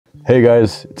Hey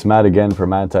guys, it's Matt again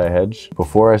from Hedge.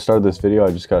 Before I start this video,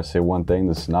 I just gotta say one thing.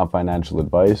 This is not financial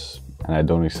advice, and I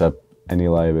don't accept any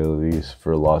liabilities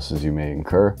for losses you may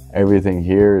incur. Everything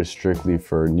here is strictly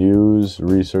for news,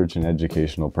 research, and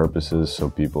educational purposes so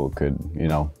people could,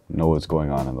 know what's going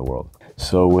on in the world.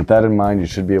 So with that in mind, you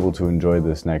should be able to enjoy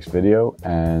this next video.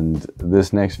 And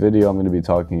this next video, I'm going to be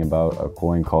talking about a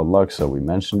coin called Lukso. We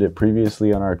mentioned it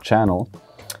previously on our channel.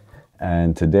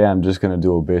 And today I'm just going to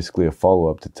do basically a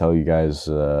follow-up to tell you guys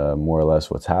more or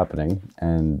less what's happening.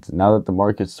 And now that the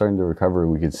market's starting to recover,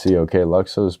 we can see, okay,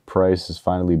 Lukso's price has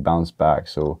finally bounced back.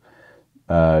 So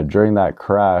during that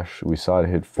crash, we saw it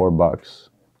hit $4.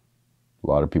 A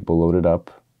lot of people loaded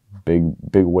up. Big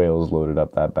whales loaded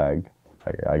up that bag.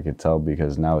 I could tell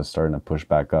because now it's starting to push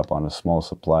back up on a small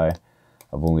supply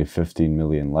of only 15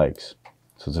 million LYXe.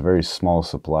 So it's a very small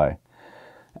supply.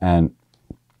 And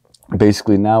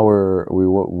basically now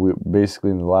we basically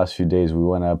in the last few days we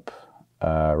went up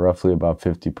roughly about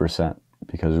 50%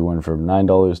 because we went from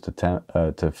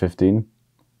 $9 to 15,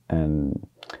 and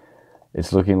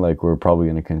it's looking like we're probably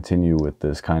going to continue with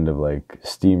this kind of like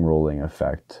steamrolling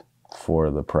effect for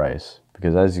the price,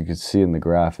 because as you can see in the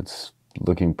graph, it's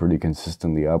looking pretty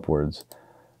consistently upwards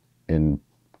in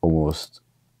almost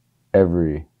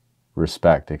every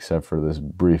respect except for this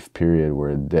brief period where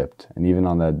it dipped. And even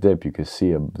on that dip, you could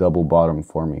see a double bottom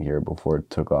forming here before it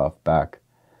took off back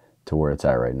to where it's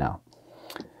at right now.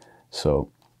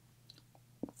 So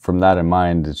from that in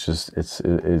mind,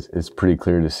 it's pretty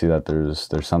clear to see that there's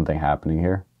something happening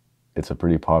here. It's a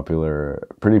pretty popular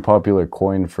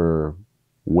coin for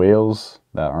whales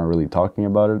that aren't really talking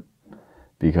about it,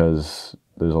 because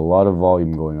there's a lot of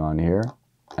volume going on here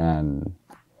and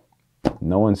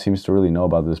no one seems to really know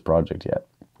about this project yet.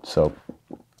 So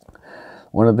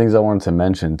one of the things I wanted to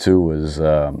mention too was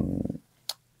they're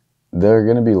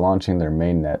going to be launching their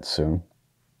mainnet soon.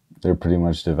 They're pretty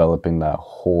much developing that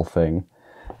whole thing.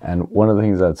 And one of the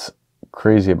things that's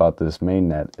crazy about this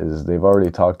mainnet is they've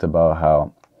already talked about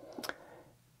how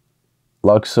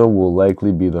Lukso will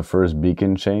likely be the first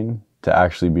beacon chain to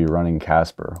actually be running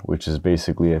Casper, which is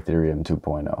basically Ethereum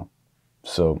 2.0.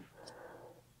 So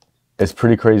it's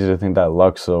pretty crazy to think that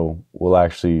Lukso will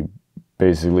actually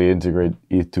basically integrate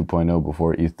ETH 2.0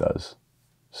 before ETH does.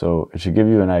 So it should give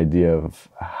you an idea of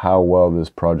how well this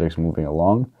project's moving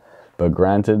along. But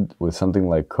granted, with something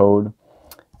like code,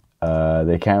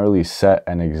 they can't really set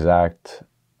an exact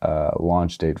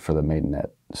launch date for the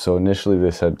mainnet. So initially they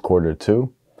said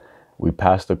Q2. We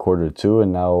passed the Q2,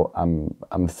 and now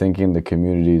I'm thinking the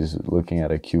community is looking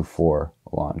at a Q4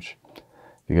 launch.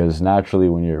 Because naturally,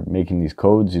 when you're making these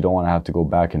codes, you don't want to have to go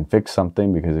back and fix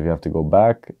something, because if you have to go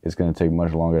back, it's going to take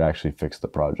much longer to actually fix the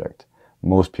project.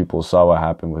 Most people saw what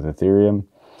happened with Ethereum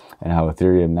and how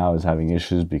Ethereum now is having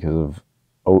issues because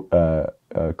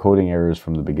of coding errors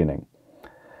from the beginning.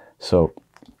 So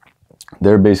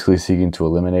they're basically seeking to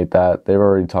eliminate that. They've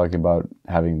already talked about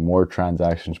having more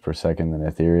transactions per second than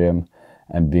Ethereum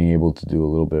and being able to do a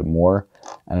little bit more.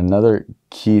 And another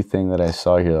key thing that I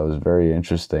saw here that was very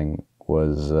interesting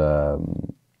was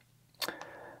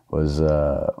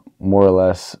more or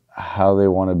less how they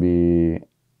want to be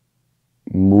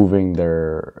moving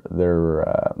their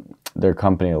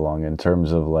company along in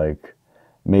terms of like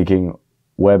making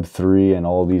Web3 and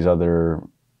all these other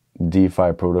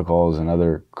DeFi protocols and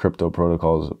other crypto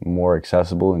protocols more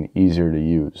accessible and easier to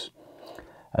use,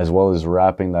 as well as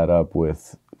wrapping that up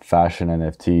with fashion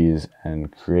NFTs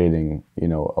and creating,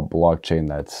 a blockchain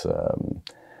that's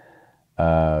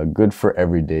good for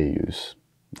everyday use.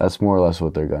 That's more or less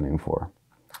what they're gunning for.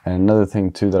 And another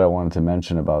thing too that I wanted to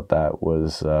mention about that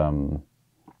was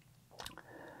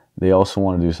they also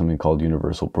want to do something called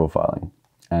universal profiling.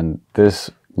 And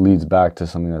this leads back to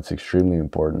something that's extremely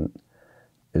important,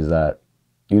 is that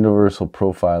universal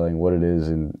profiling, what it is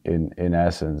in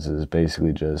essence, is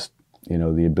basically just,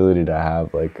 the ability to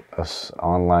have like a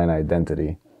online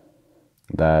identity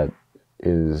that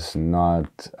is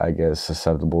not, I guess,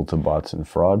 susceptible to bots and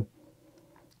fraud.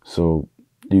 So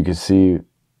you can see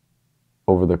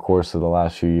over the course of the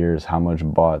last few years how much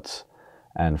bots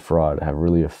and fraud have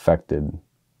really affected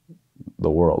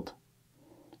the world.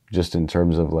 Just in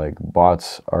terms of like,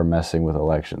 bots are messing with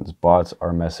elections, bots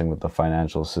are messing with the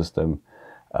financial system,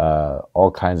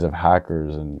 all kinds of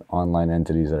hackers and online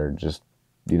entities that are just,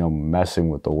 messing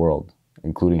with the world,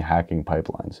 including hacking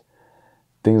pipelines.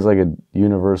 Things like a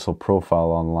universal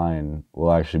profile online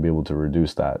will actually be able to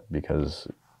reduce that, because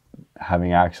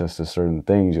having access to certain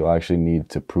things, you'll actually need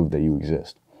to prove that you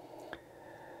exist.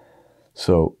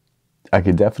 So I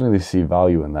could definitely see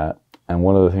value in that. And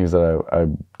one of the things that I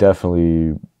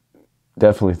definitely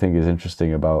think is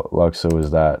interesting about Lukso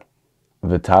is that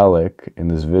Vitalik in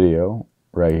this video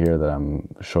right here that I'm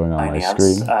showing on my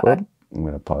screen. I'm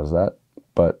going to pause that.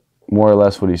 But more or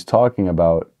less what he's talking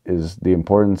about is the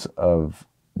importance of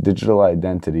digital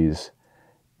identities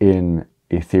in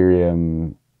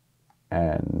Ethereum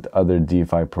and other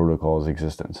DeFi protocols'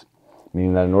 existence.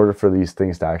 Meaning that in order for these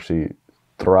things to actually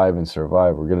thrive and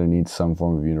survive, we're going to need some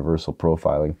form of universal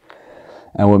profiling.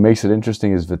 And what makes it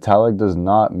interesting is Vitalik does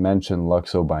not mention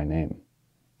Lukso by name,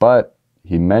 but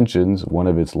he mentions one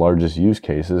of its largest use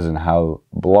cases and how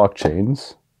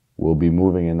blockchains will be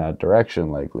moving in that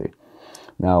direction likely.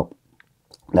 Now,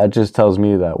 that just tells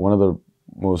me that one of the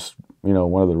most,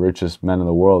 one of the richest men in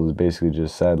the world has basically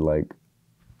just said like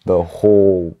the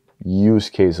whole use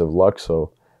case of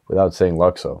Lukso without saying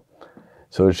Lukso.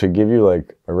 So it should give you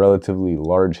like a relatively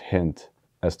large hint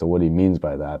as to what he means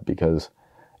by that, because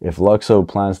if Lukso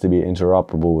plans to be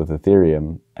interoperable with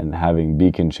Ethereum and having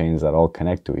beacon chains that all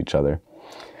connect to each other,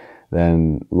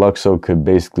 then Lukso could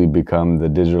basically become the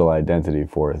digital identity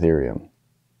for Ethereum.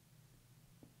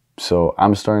 So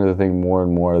I'm starting to think more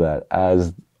and more that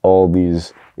as all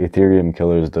these Ethereum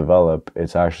killers develop,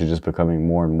 it's actually just becoming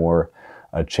more and more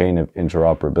a chain of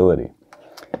interoperability.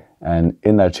 And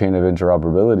in that chain of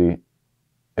interoperability,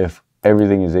 if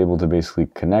everything is able to basically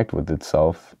connect with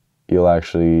itself, you'll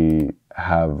actually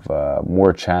have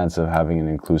more chance of having an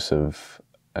inclusive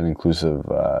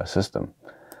system.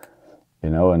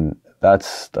 And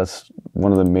that's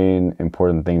one of the main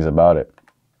important things about it.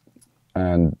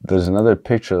 And there's another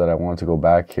picture that I want to go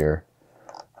back here.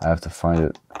 I have to find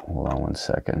it. Hold on one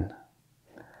second.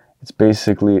 It's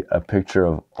basically a picture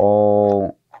of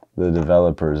all the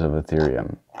developers of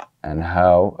Ethereum and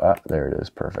how, there it is,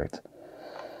 perfect.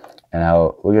 And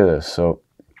how, look at this. So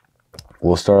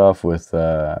we'll start off with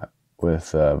Vitalik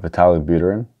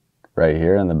Buterin right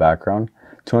here in the background.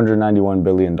 $291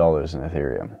 billion in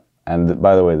Ethereum. And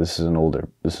by the way, this is an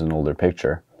older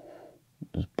picture.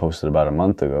 It was posted about a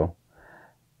month ago.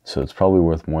 So it's probably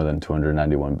worth more than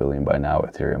 291 billion by now,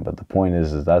 Ethereum. But the point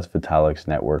is that's Vitalik's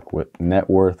net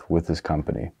worth with his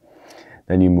company.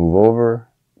 Then you move over,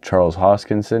 Charles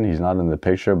Hoskinson. He's not in the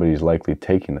picture, but he's likely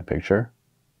taking the picture.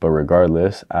 But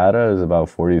regardless, ADA is about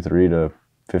 43 to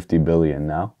 50 billion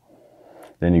now.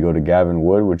 Then you go to Gavin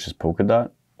Wood, which is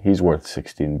Polkadot. He's worth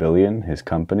 16 billion, his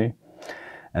company.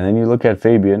 And then you look at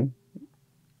Fabian,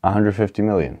 150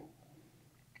 million.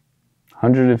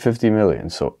 150 million.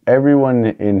 So everyone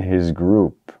in his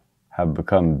group have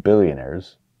become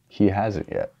billionaires. He hasn't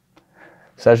yet.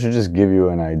 So that should just give you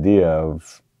an idea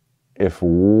of if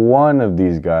one of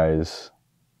these guys,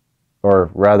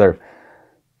 or rather,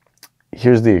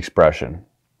 here's the expression.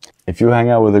 If you hang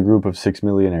out with a group of 6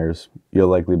 millionaires, you'll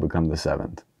likely become the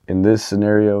 7th. In this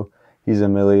scenario, he's a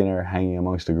millionaire hanging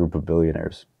amongst a group of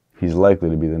billionaires. He's likely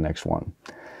to be the next one.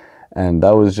 And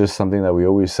that was just something that we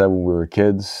always said when we were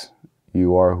kids.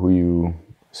 You are who you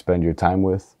spend your time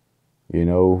with.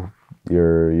 You're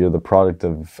the product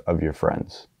of your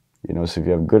friends. So if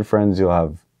you have good friends, you'll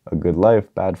have a good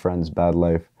life. Bad friends, bad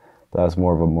life. But that's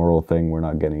more of a moral thing. We're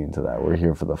not getting into that. We're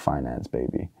here for the finance,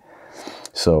 baby.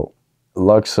 So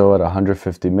Lukso at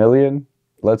 150 million.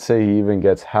 Let's say he even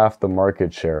gets half the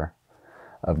market share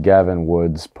of Gavin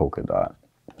Wood's Polkadot.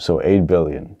 So 8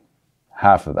 billion.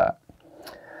 Half of that.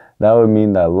 That would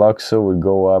mean that Lukso would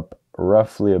go up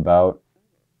roughly about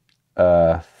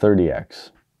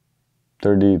 30x,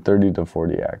 30 to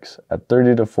 40x. At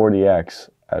 30 to 40x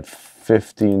at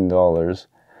 $15,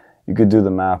 you could do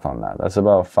the math on that. That's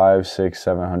about $500,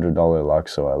 $600, $700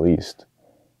 Lukso at least.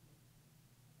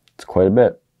 It's quite a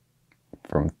bit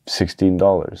from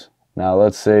 $16. Now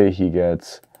let's say he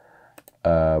gets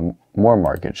more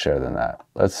market share than that.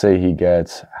 Let's say he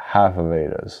gets half of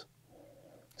ADA's.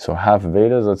 So half of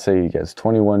ADA's, let's say he gets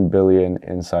 21 billion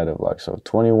inside of Lukso.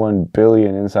 21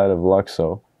 billion inside of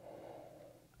Lukso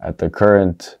at the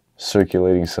current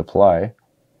circulating supply.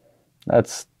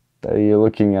 You're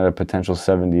looking at a potential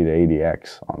 70 to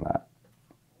 80x on that.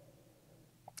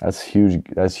 That's huge.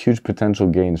 That's huge potential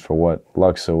gains for what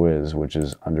Lukso is, which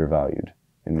is undervalued,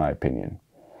 in my opinion.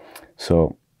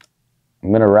 So I'm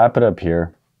going to wrap it up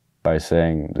here by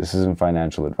saying this isn't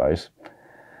financial advice.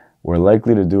 We're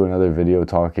likely to do another video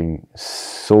talking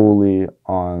solely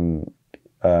on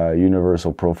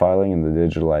universal profiling and the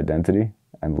digital identity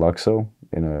and Lukso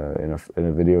in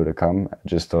a video to come,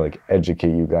 just to like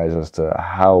educate you guys as to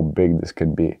how big this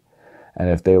could be. And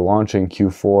if they launch in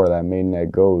Q4, that mainnet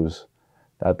goes,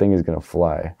 that thing is going to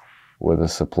fly with a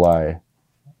supply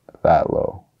that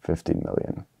low, 50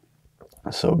 million.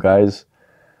 So guys,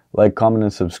 like, comment,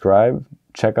 and subscribe.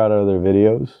 Check out our other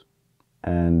videos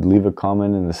and leave a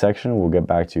comment in the section. We'll get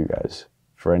back to you guys.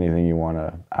 for anything you want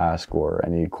to ask or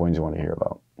any coins you want to hear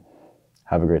about.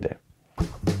 Have a great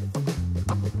day.